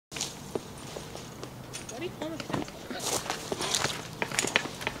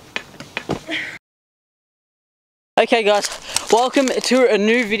Okay guys, welcome to a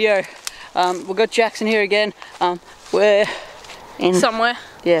new video. We've got Jackson here again. We're in somewhere.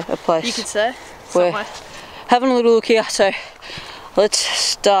 Yeah, a place. You could say. We're somewhere. having a little look here, so let's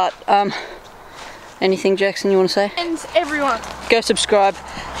start. Anything, Jackson, you want to say? And everyone, go subscribe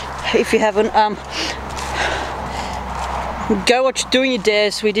if you haven't. Go watch Doing Your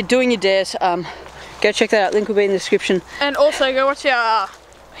Dares. We did Doing Your Dares. Go check that out. Link will be in the description. And also go watch our.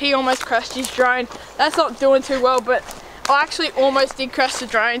 He almost crashed his drone. That's not doing too well, but I actually almost did crash the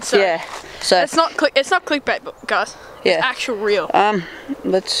drone. So yeah. So it's not clickbait, guys. Yeah. It's actual real.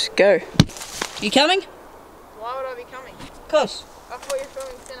 Let's go. You coming? Why would I be coming? Close. I thought you were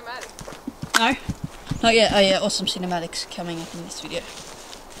filming cinematic. No. Not yet. Oh yeah, awesome cinematics coming up in this video.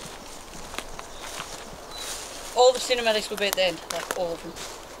 All the cinematics will be at the end, like all of them.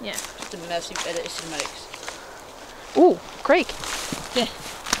 Yeah. Just a massive edit of cinematics. Ooh, creek. Yeah.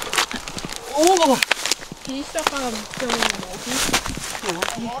 Oh. Can you stop filming the walking? No.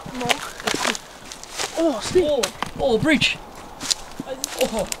 More. Oh, snake. Oh, bridge. This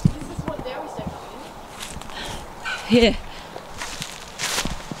is what Dairy Step is. Yeah.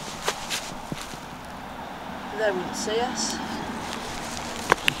 They wouldn't see us.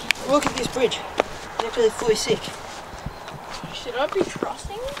 Look at this bridge. It's actually fully sick. Should I be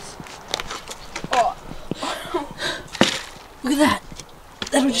trusting this? Oh. Look at that.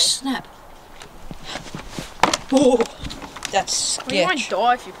 That'll just snap. Oh, that's sketch. You might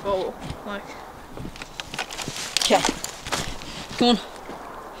die if you fall. Like. Okay. Come on.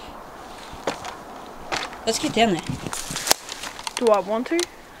 Let's get down there. Do I want to?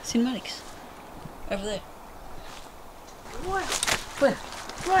 Cinematics. Over there. Wow. Where?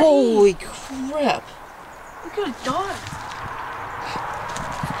 Right Holy crap. We're gonna die.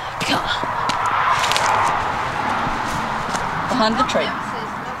 Behind the tree.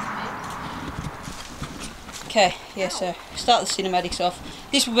 Okay, yeah, so start the cinematics off.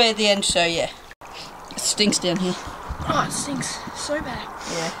 This will be at the end, so yeah. It stinks down here. Oh, it stinks so bad.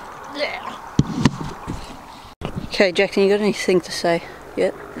 Yeah. Okay, Jackson, you got anything to say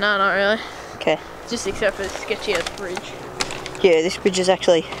yet? No, not really. Okay. Just except for the sketchy ass bridge. Yeah, this bridge is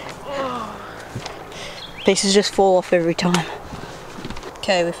actually... Pieces just fall off every time.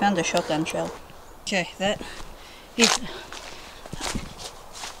 Okay, we found a shotgun shell. Okay, that is...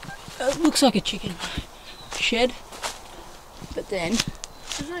 It looks like a chicken shed, but then...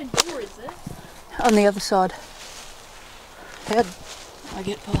 There's no door, is there? On the other side. How'd I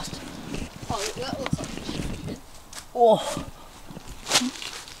get past? Oh, that looks like a chicken shed. Oh!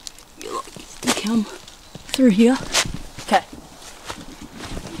 You come through here. Okay.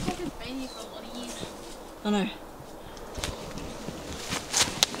 Looks like it's been here for a lot of years. I know.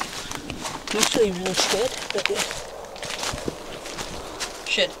 I'm actually really scared, but yeah.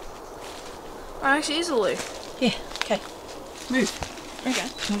 Shed. Oh, actually, it is a loo. Yeah, okay. Move. Okay.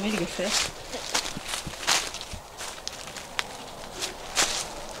 You want me to go first?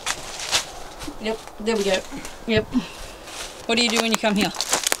 Yep, there we go. Yep. What do you do when you come here?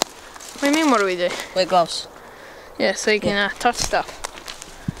 What do you mean, what do we do? Wear gloves. Yeah, so you can touch stuff.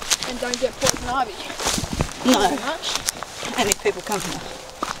 And don't get poison ivy. No. Too much. And if people come here.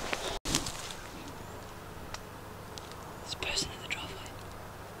 There's a person in the driveway.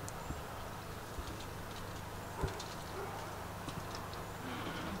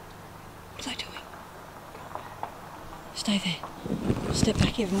 What are they doing? Stay there. Step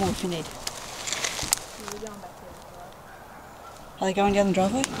back even more if you need. Are they going down the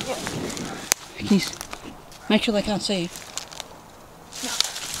driveway? Yeah. Can you make sure they can't see you? No.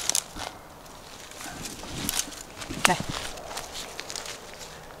 Okay.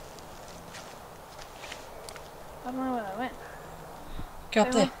 I don't know where they went. Go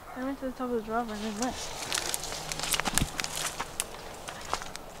up there. They went to the top of the driveway and then left.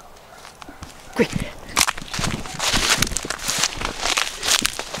 Quick.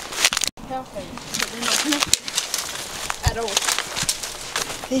 But they're not connected at all.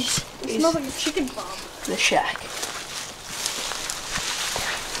 This It is smells like a chicken farm. the shack.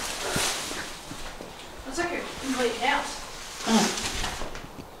 It's like a complete house. Oh.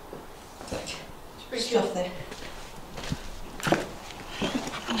 Stuff there.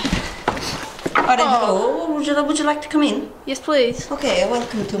 Hello, would you like to come in? Yes, please. Okay,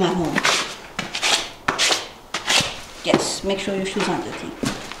 welcome to my home. Yes, make sure your shoes aren't dirty.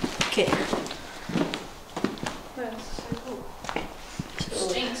 Okay. That's so cool.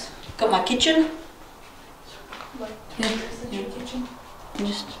 Stinks. Got my kitchen. Is this your kitchen? And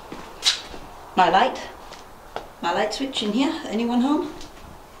just my light switch in here. Anyone home?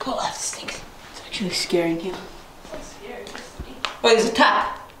 Oh, that stinks. Actually scaring you. That's scary. Wait, there's a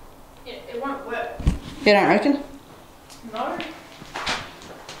tap. Yeah, it won't work. You don't reckon? No.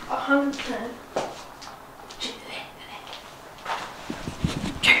 100%.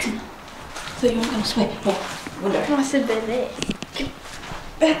 Jackson. So you weren't going to sweep. Oh, window. I said they're there.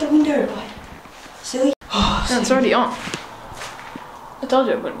 Out the window, right? Silly. Oh, No, it's already on. I told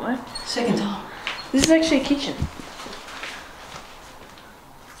you it wouldn't work. second time. This is actually a kitchen.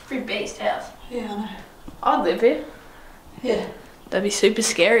 It's a pretty beast house. Yeah, I know. I'd live here. Yeah. That'd be super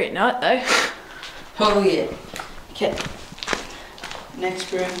scary at night though. Oh yeah. Okay. Next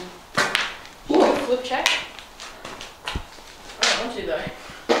room. Ooh, flip check. I don't want to though.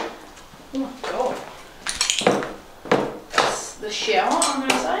 Oh my god. That's the shower, I'm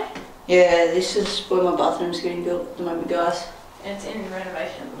gonna say. Yeah, this is where my bathroom's getting built at the moment, guys. And it's in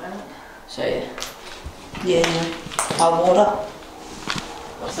renovation at the moment. So yeah. Yeah, anyway. High water.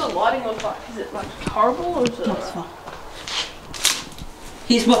 What's the lighting look like? Is it like horrible or is it No, it's fine.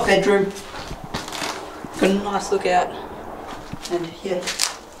 Here's my bedroom. Got a nice look out. And yeah.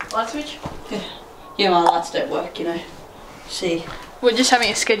 light switch? Yeah, my lights don't work, you know. See. We're just having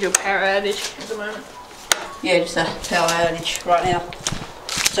a scheduled power outage at the moment. Yeah, just a power outage right now.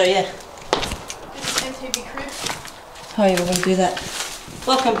 So yeah. This is MTV crib. Oh yeah, we're gonna do that.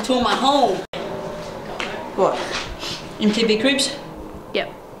 Welcome to my home. What? MTV Cribs? Yep.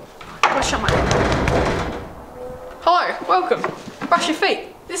 Go shut my. Hello, welcome. Brush your feet.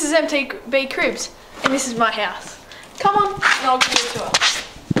 This is MTV Cribs, and this is my house. Come on, and I'll give you a tour.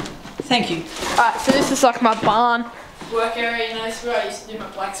 Thank you. Alright, so this is like my barn work area, you know, this is where I used to do my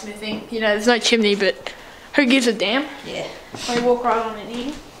blacksmithing. You know, there's no chimney, but who gives a damn? Yeah. I walk right on in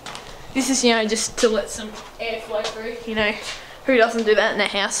here. This is, you know, just to let some air flow through, you know. Who doesn't do that in their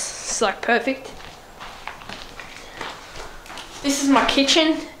house? It's like perfect. This is my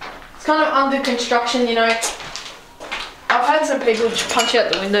kitchen. It's kind of under construction, you know. I've had some people just punch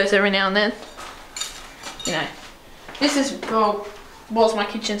out the windows every now and then. You know. This is, well, was my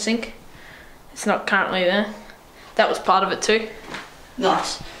kitchen sink. It's not currently there. That was part of it too.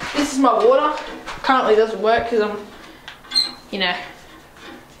 Nice. This is my water. Currently doesn't work because I'm, you know,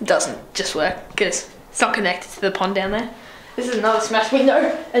 it doesn't just work because it's not connected to the pond down there. This is another smashed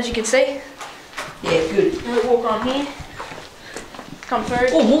window, as you can see. Yeah, good. I'm gonna walk on here. Come through.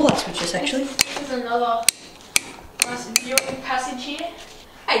 Oh, more light switches actually. This is another nice viewing passage here.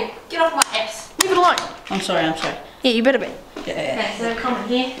 Hey, get off my ass. Leave it alone. I'm sorry. Yeah, you better be. Yeah. Okay, so come in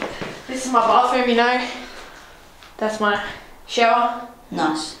here. This is my bathroom, you know. That's my shower.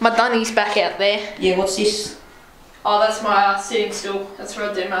 Nice. My dunny's back out there. Yeah, what's this? Oh, that's my sitting stool. That's where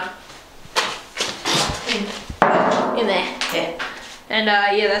I do my in there. Yeah. And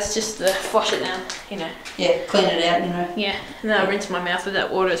yeah, that's just to flush it down, you know. Yeah, clean it out, you know. Yeah, and then I rinse my mouth with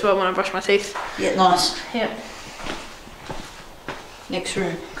that water as well when I brush my teeth. Yeah, nice. Yeah. Next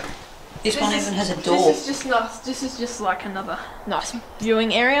room. This one even has a door. This is just nice. This is just like another nice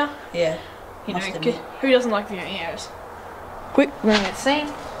viewing area. Yeah. You know, Must admit. who doesn't like viewing areas? Quick, we're gonna get seen.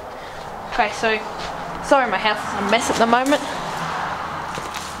 Okay, so sorry, my house is a mess at the moment.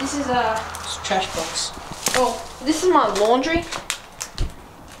 This is It's a trash box. oh, this is my laundry.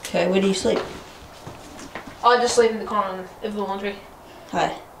 Okay, where do you sleep? I just leave in the corner of the laundry.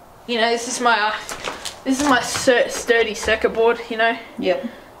 Hi. You know, this is my sturdy circuit board. You know, Yep.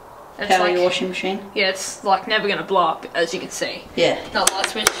 and Power it's your like, washing machine. yeah, it's like never gonna blow up, as you can see. Yeah. No light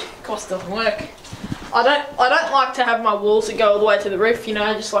switch, of course, doesn't work. I don't like to have my walls that go all the way to the roof. You know,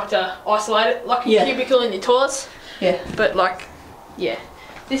 I just like to isolate it, like a cubicle in your toilets. Yeah. But like, yeah,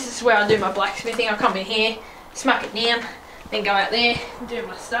 this is where I do my blacksmithing. I come in here, smack it down, then go out there and do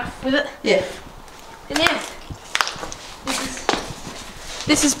my stuff with it. Yeah. And yeah,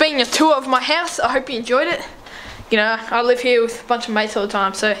 this has been a tour of my house. I hope you enjoyed it. You know, I live here with a bunch of mates all the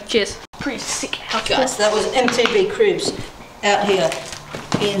time, so cheers. Pretty sick house. Guys, that was MTV Cribs out here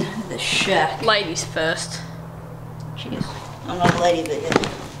in the shack. Ladies first. Cheers. I'm not a lady, but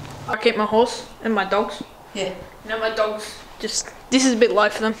yeah. I keep my horse and my dogs. Yeah. You know, my dogs just, this is a bit low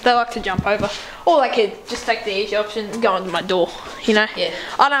for them. They like to jump over. Or they could just take the easy option and go into my door, you know? Yeah.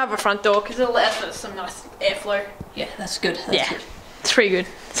 I don't have a front door because it allows for some nice airflow. Yeah, that's good. That's Yeah, good. it's pretty good.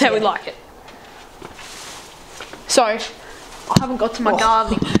 That's how we like it. So, I haven't got to my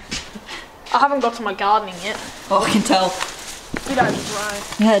gardening. I haven't got to my gardening yet. Oh, I can tell. Bit overgrown.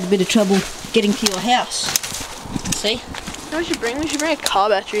 You had a bit of trouble getting to your house. See? You know what we should bring? We should bring a car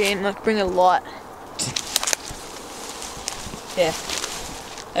battery and like bring a light. Yeah.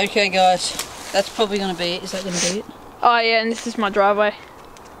 Okay, guys. That's probably going to be it. Is that going to be it? Oh yeah, and this is my driveway.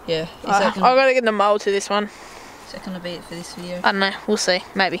 Yeah. I've got to get the mold to this one. Is that going to be it for this video? I don't know. We'll see.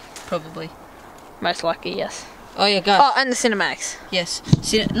 Maybe. Probably. Most likely, yes. Oh yeah, guys. Oh, and the cinematics. Yes.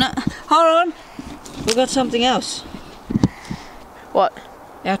 No, hold on. We got something else. What?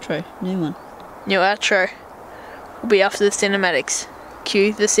 Outro, new one. New outro will be after the cinematics.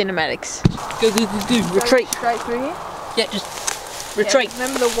 Cue the cinematics. Go, go, go, go. Retreat. Straight through here. Yeah, just retreat. Yeah,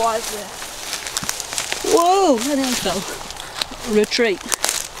 remember the wires there. Whoa, that nearly fell. Retreat.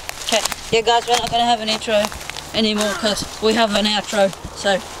 Okay, yeah, guys, we're not going to have an intro anymore because we have an outro.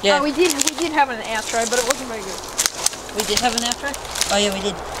 So yeah. Oh, we did have an outro, but it wasn't very good. We did have an outro? Oh yeah, we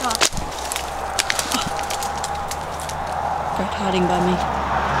did. Oh. Great hiding by me.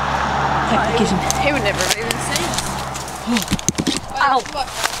 Tacticism. He would never have even seen us. Ow!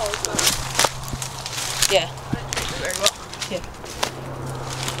 Yeah. Very well. Yeah.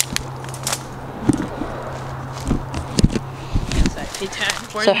 So if he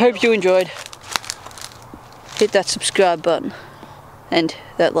turned, we're So I in the hope middle. you enjoyed. Hit that subscribe button and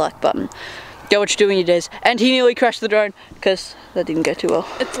that like button. Go what you're doing, you days. And he nearly crashed the drone because that didn't go too well.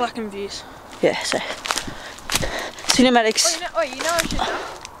 It's lacking views. Yeah, so cinematics. You know I should know.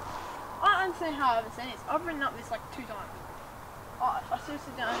 I don't understand how I haven't seen this. I've written up this like 2 times. I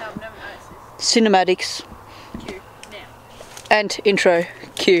seriously don't know how I've never noticed this. Cinematics Cue now. and intro.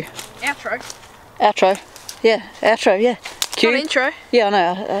 Cue. Outro. Outro. Yeah, outro. Yeah. Not Cue. intro. Yeah, I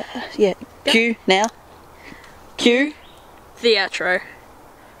know. Yeah. Cue now. Cue. The outro.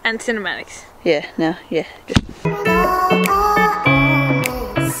 And cinematics. Yeah. Now. Yeah. Just.